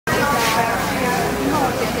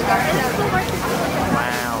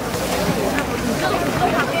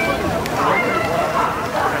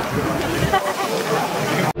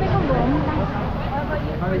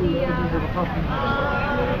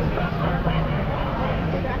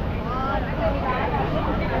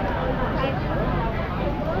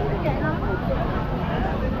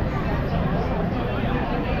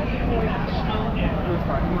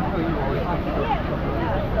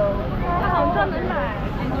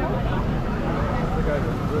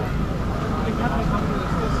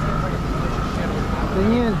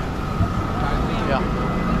Daniel. Yeah.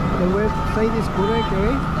 The website is correct,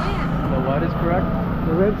 eh? The what is correct?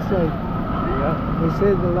 The website. Yeah. They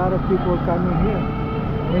said a lot of people are coming here.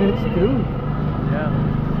 And it's true. Yeah.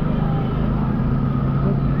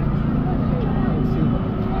 Let's see.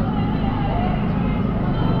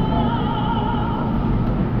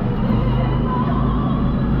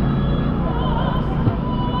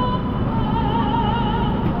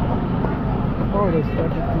 Oh, there's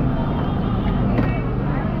everything.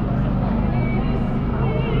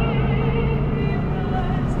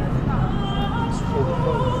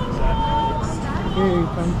 Okay,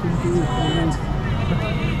 something to eat.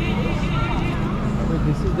 Wait,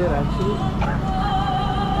 this is there actually?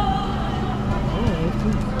 Oh, I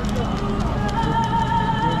see.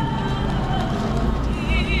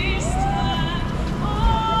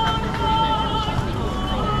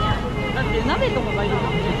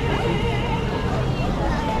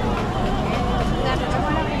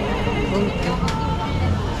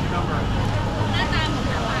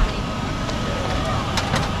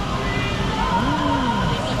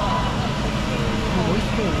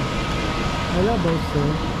 I love oyster.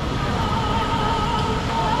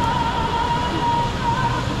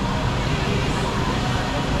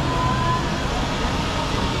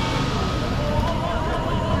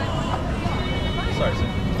 Sorry, sir.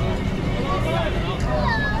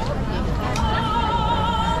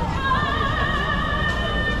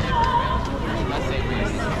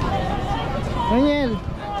 Daniel!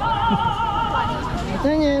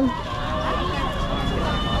 Daniel!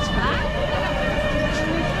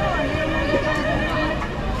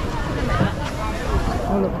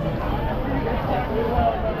 Hold up.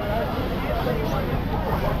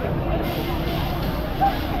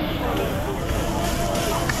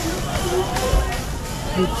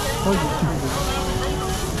 Hold it.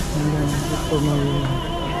 And then just for my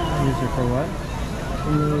Use it for what?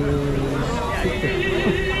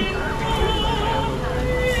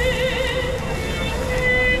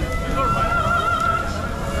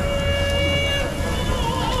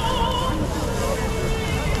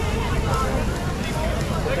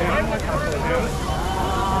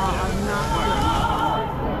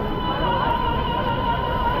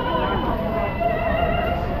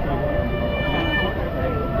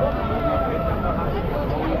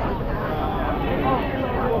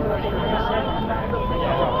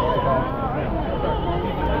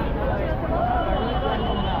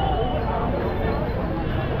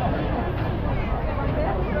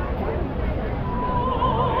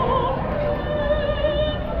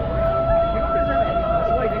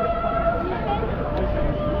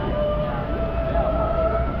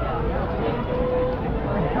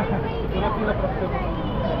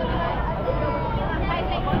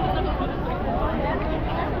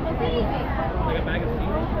 Like a bag of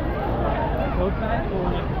seeds? Tote bag or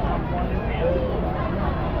like one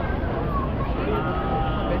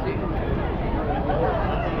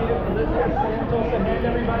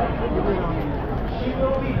She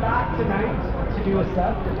will be back tonight to do a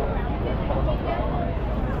set.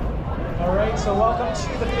 Alright, so welcome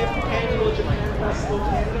to the 5th Annual Japan Festival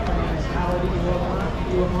Canada. My name is Howard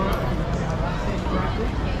Iwamura.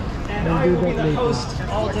 And I will be the host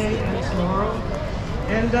all day and tomorrow.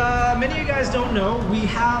 And many of you guys don't know, we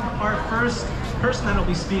have our first person that will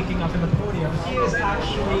be speaking up in the podium. He is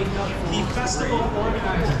actually the festival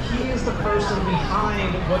organizer. He is the person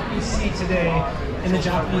behind what you see today in the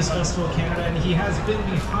Japanese Festival Canada, and he has been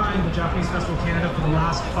behind the Japanese Festival Canada for the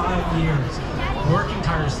last 5 years, working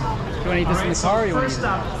tirelessly. Do you want to eat this in the car or you want to eat First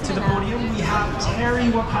up to the podium, we have Terry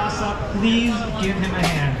Wakasa. Please give him a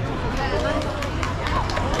hand.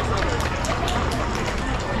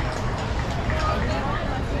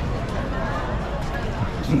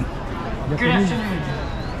 Good afternoon.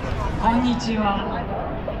 Konnichiwa.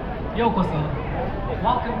 Yokoso.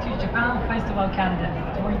 Welcome to Japan Festival Canada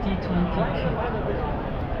 2022.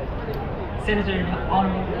 Senator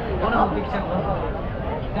Honorable Victor Oka,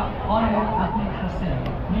 the Honorable Ahmed Hassan,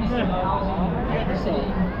 Minister of Housing and Diversity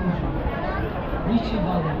Inclusion, Richie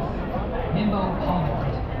Valdez, Member of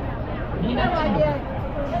Parliament, Nina Timber,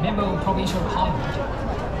 Member of Provincial Parliament,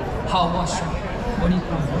 Hao Washer, Body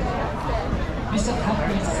Program, Mr.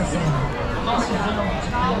 Takeshi Sasano, Consul General of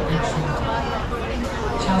Japan in Toronto,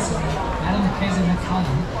 Chancellor, Madam President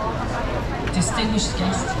Kano, distinguished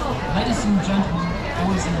guests, ladies and gentlemen,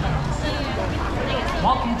 boys and girls.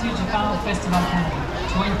 Welcome to Japan Festival Canada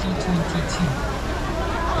 2022.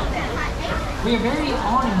 We are very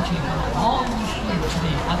honored to have all of you here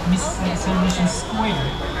today at Mississauga Celebration Square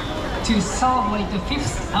to celebrate the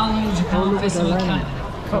 5th annual Japan Festival Canada.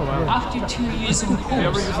 After 2 years of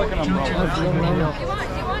course,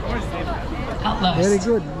 at last, Very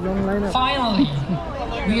good, long lineup. finally,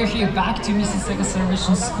 we are here back to Mississauga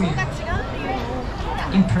Celebration Square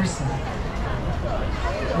in person.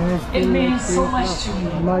 It means so much to me,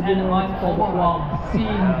 and I'm overwhelmed seeing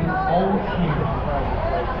you all here.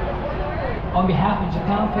 On behalf of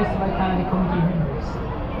Japan Festival Canada committee members,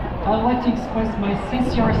 I would like to express my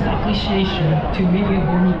sincerest appreciation to media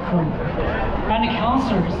Boni crew and the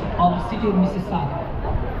councillors of the City of Mississauga,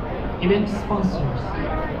 event sponsors,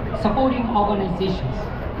 supporting organizations,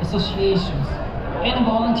 associations, and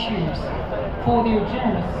volunteers for their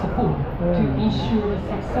generous support to ensure the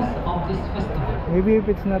success of this festival. Maybe if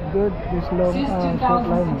it's not good, this long Since short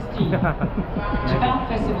lineup. 2016, Japan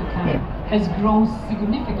Festival Canada has grown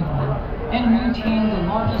significantly and maintained the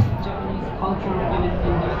largest Japanese cultural event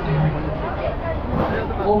in North America.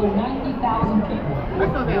 Over 90,000 people and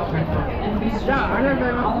visitors from other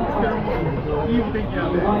parts of the world, United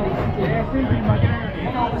States,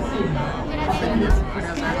 and overseas attend this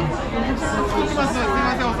prestigious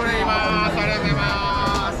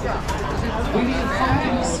with your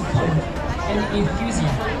continuous support and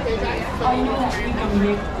enthusiasm, I know that we can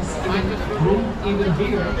make this event grow even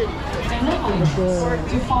bigger and not only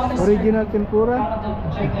to further Original tempura.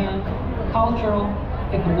 Japan cultural,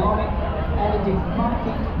 economic, and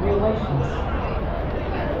diplomatic relations.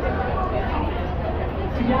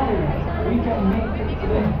 Together, we can make it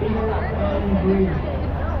even bigger and greater.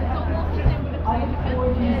 I look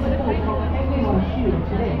forward to your support from everyone here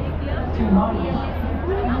today to manage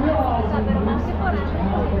and realize the roots of the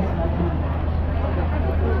Japan Festival Canada.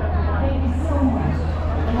 Thank you so much,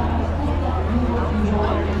 and I hope that you will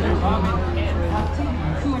enjoy the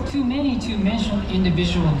activities who are too many to mention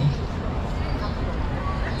individually.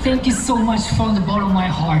 Thank you so much from the bottom of my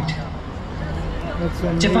heart.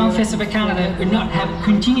 Japan Festival Canada would not have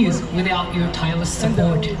continued without your tireless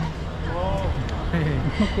support.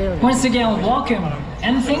 Once again, welcome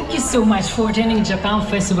and thank you so much for attending Japan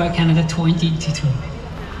Festival Canada 2022.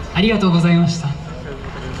 ありがとうございました。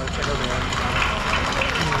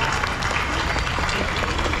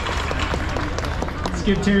Let's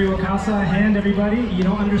give Terry Wakasa a hand, everybody. You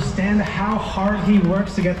don't understand how hard he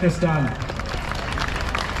works to get this done.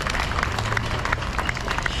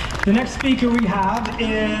 The next speaker we have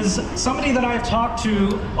is somebody that I've talked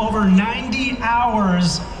to over 90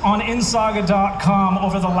 hours on insaga.com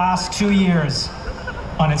over the last 2 years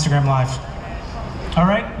on Instagram Live. All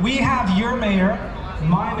right, we have your mayor,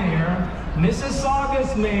 my mayor,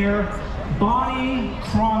 Mississauga's mayor, Bonnie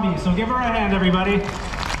Crombie. So give her a hand, everybody.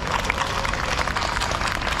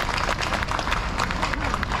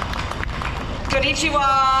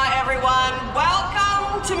 Konnichiwa, everyone.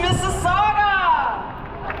 Welcome to Mississauga.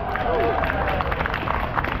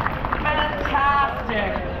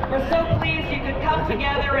 Fantastic. We're so pleased you could come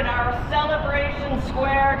together in our celebration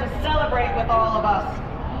square to celebrate with all of us.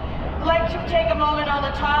 I'd like to take a moment on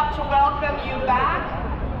the top to welcome you back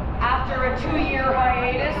after a 2-year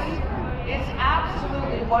hiatus. It's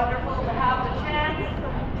absolutely wonderful to have the chance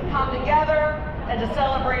to come together and to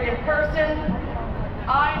celebrate in person.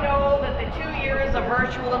 I know that the 2 years of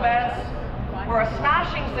virtual events were a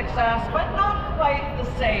smashing success, but not quite the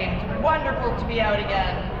same. Wonderful to be out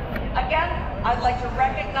again. Again, I'd like to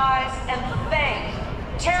recognize and thank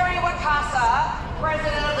Terry Wakasa,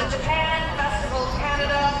 President of the Japan Festival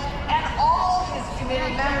Canada, and all his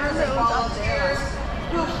committee members and volunteers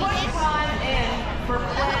who put time in for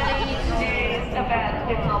planning today's event.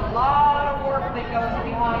 It's a lot of work that goes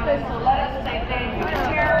behind this, so let us say thank you to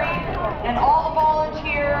Terry and all the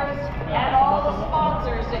volunteers and all the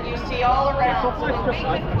sponsors that you see all around so that we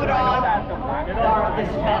can put on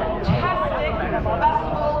this fantastic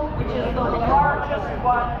festival, which is the largest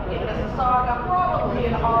one in Mississauga, probably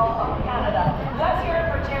in all of Canada. Let's hear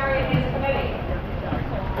it for Terry and his committee.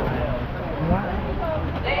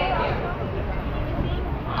 Thank you.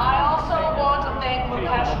 I also want to thank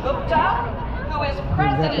Mukesh Gupta, who is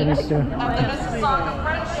president of the Mississauga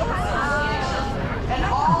Friendship Association, and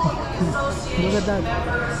all of the association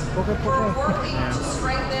members for working to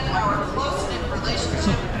strengthen our close-knit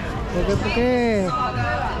relationship between Mississauga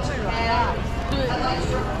and Japan. I'd like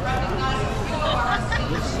to recognize a few of our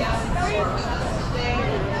esteemed guests who are with us today.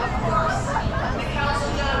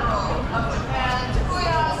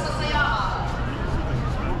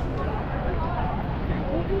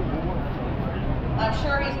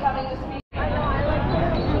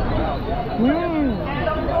 And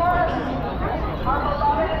of course, our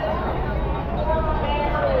beloved former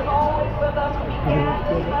mayor is always with us. We began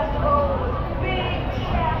this festival with big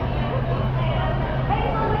champions and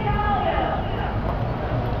Hazel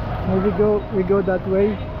Now we go that way.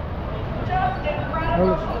 just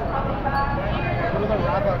incredible. She's coming back here.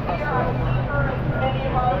 Many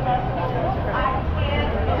of our festivals. I can't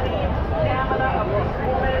believe the stamina of this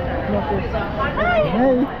woman.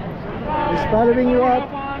 Hey, he's following you up.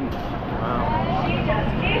 She just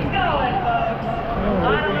keeps going, folks.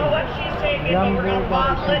 I don't know what she's taking, but we're gonna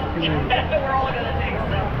bottle it. We're all gonna take some.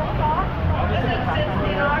 This is since the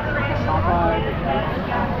inauguration of the festival in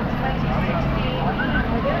 2016.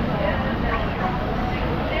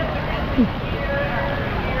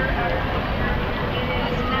 It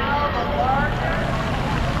is now the largest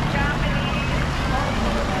Japanese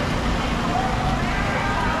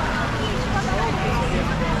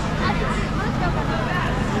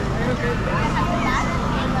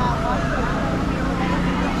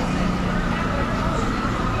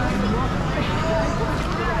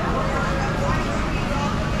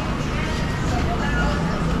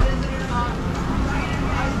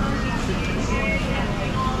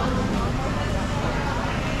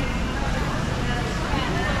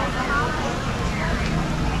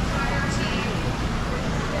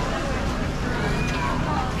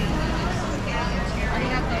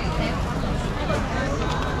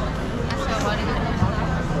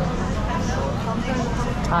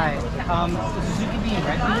Hi. Suzuki being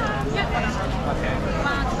red beer? Okay.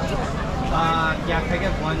 Yeah, can I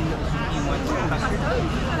get one Suzuki and one custard?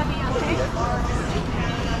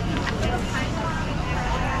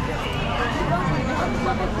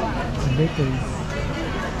 Bakery.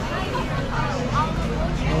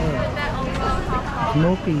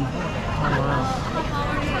 Smoky. Oh, wow.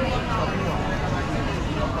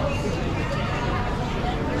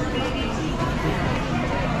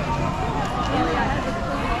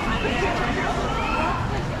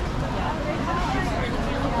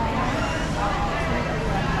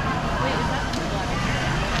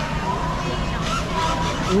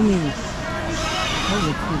 Umis. Oh,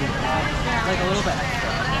 let's see that. Like a little bit extra.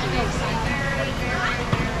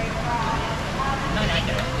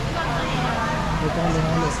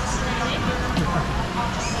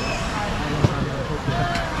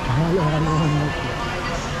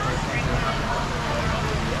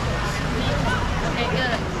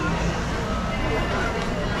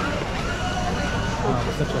 Oh,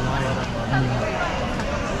 such a lion.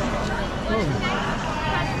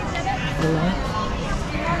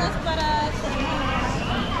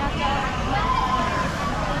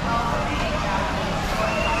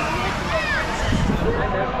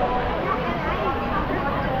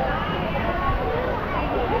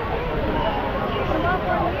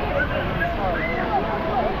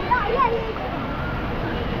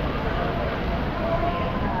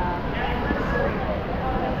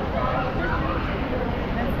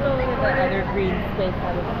 Other green space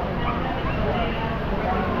out of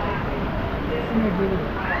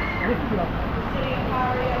City of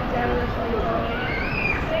Korea generously donated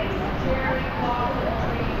 6 cherry blossom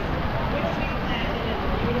trees, which we planted in the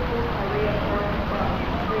beautiful Korea Forest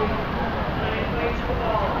tree. And I invite you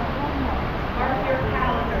all, mark your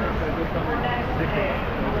calendars for next May.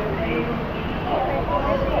 All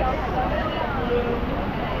the sunset bloom and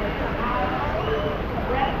absolute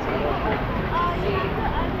breathtaking to see.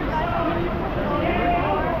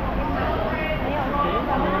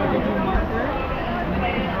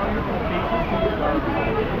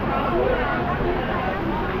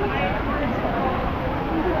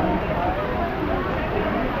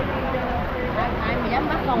 Ai mà dám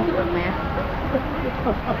bắt con được mẹ.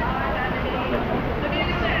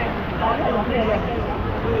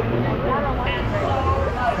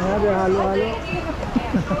 Halo.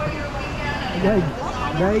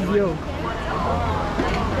 Guide you.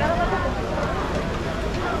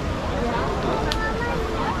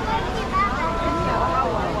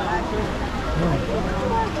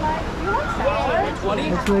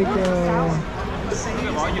 It's like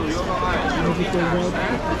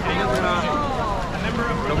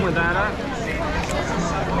Đúng người ta đó.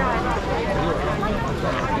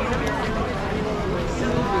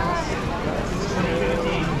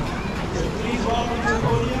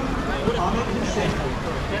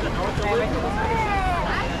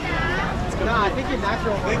 No, I think it's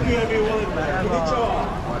natural. Thank you everyone. Good job.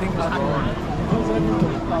 I think it's natural.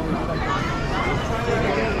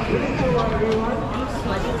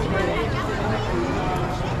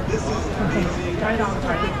 This is amazing. Try it out,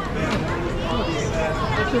 try it.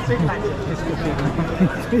 It's just big like it. It's just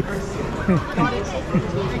big.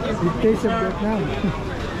 It tastes of Vietnam.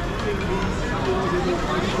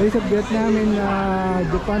 There's a Vietnam in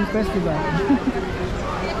Japan festival.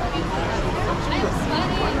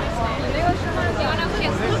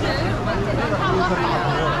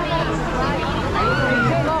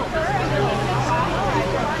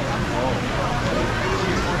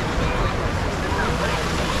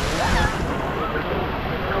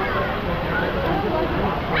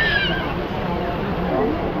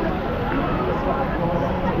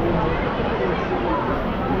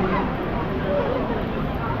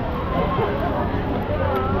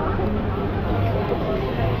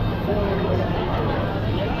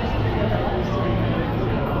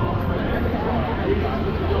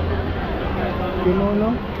 Kimono.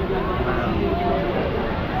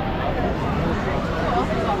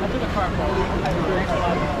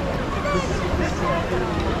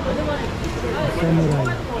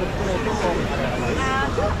 Samurai.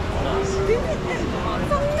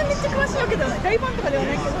 そんなめっちゃ詳しいわけではない。大ファンとかでは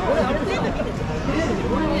ないけど、俺あれ全部見てて。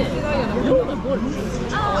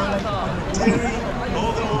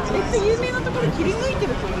めっちゃ有名なところ切り抜いて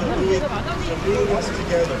る人いる。 Bring us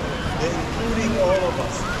together, including all of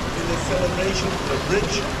us, in the celebration of the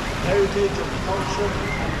rich heritage and culture,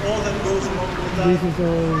 all that goes along with that. This is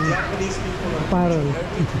all Japanese people are apparel.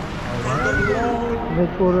 and the long But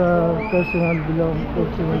for personal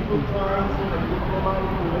personal food. diplomatic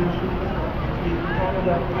relations between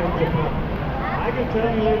Canada and Japan. I can tell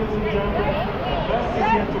you, ladies and gentlemen, the best is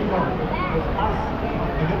yet to come. With us,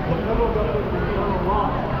 and the federal government will go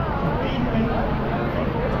along to deepen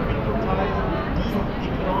ties, deep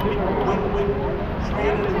economic win-win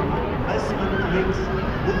trade and investment links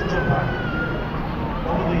with Japan.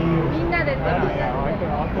 Over the years,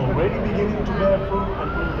 already beginning to bear fruit and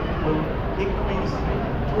will increase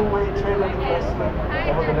two-way trade and investment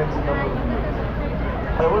over the next number of years.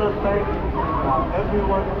 I want to thank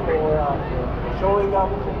everyone for showing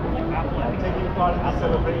up and taking part in the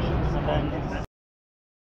celebrations. And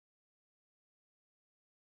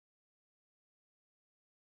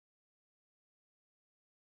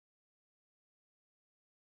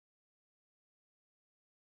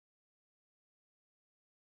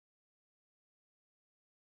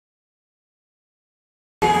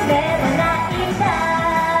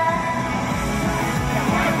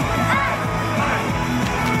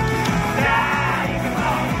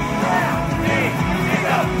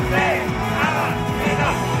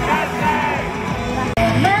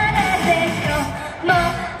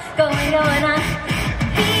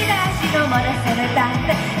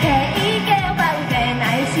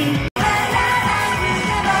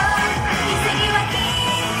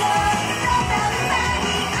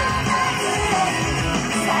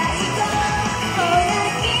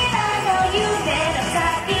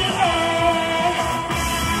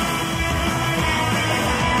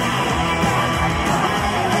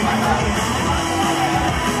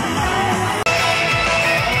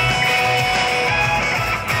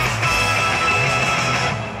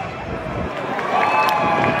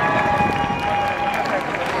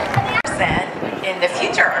in the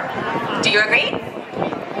future. Do you agree?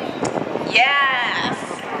 Yes.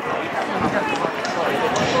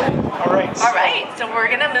 All right. All right, so we're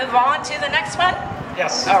gonna move on to the next one.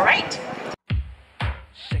 Yes. All right.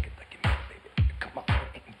 Shake it like you mean it, baby. Come on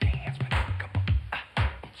and dance with it. Come on.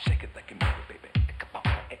 Shake it like you mean it, baby. Come on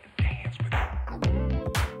and dance with it.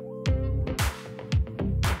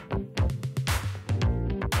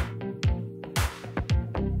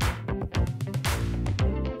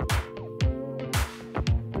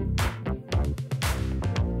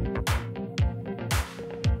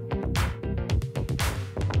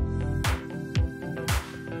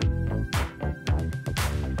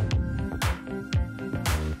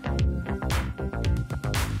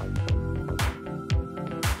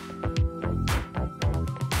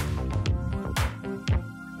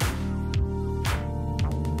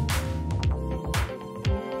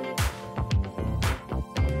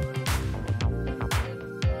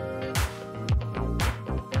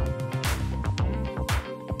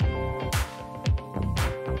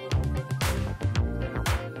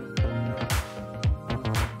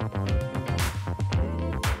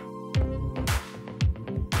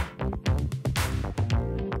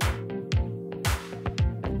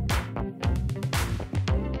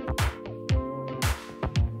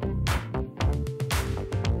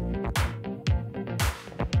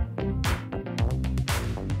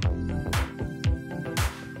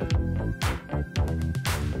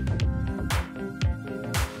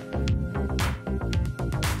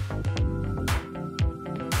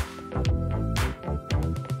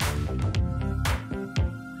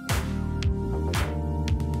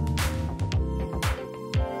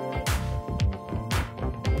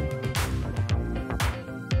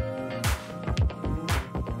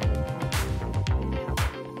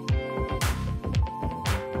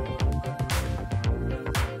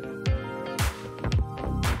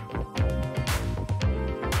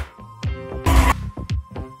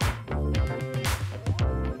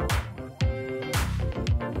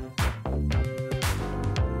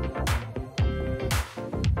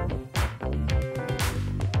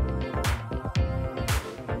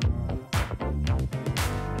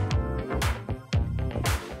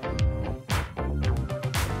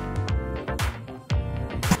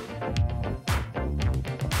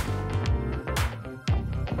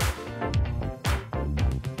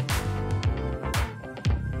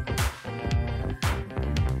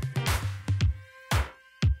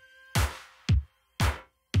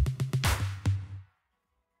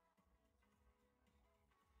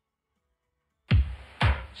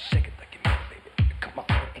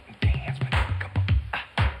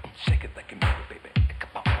 shake it like you mean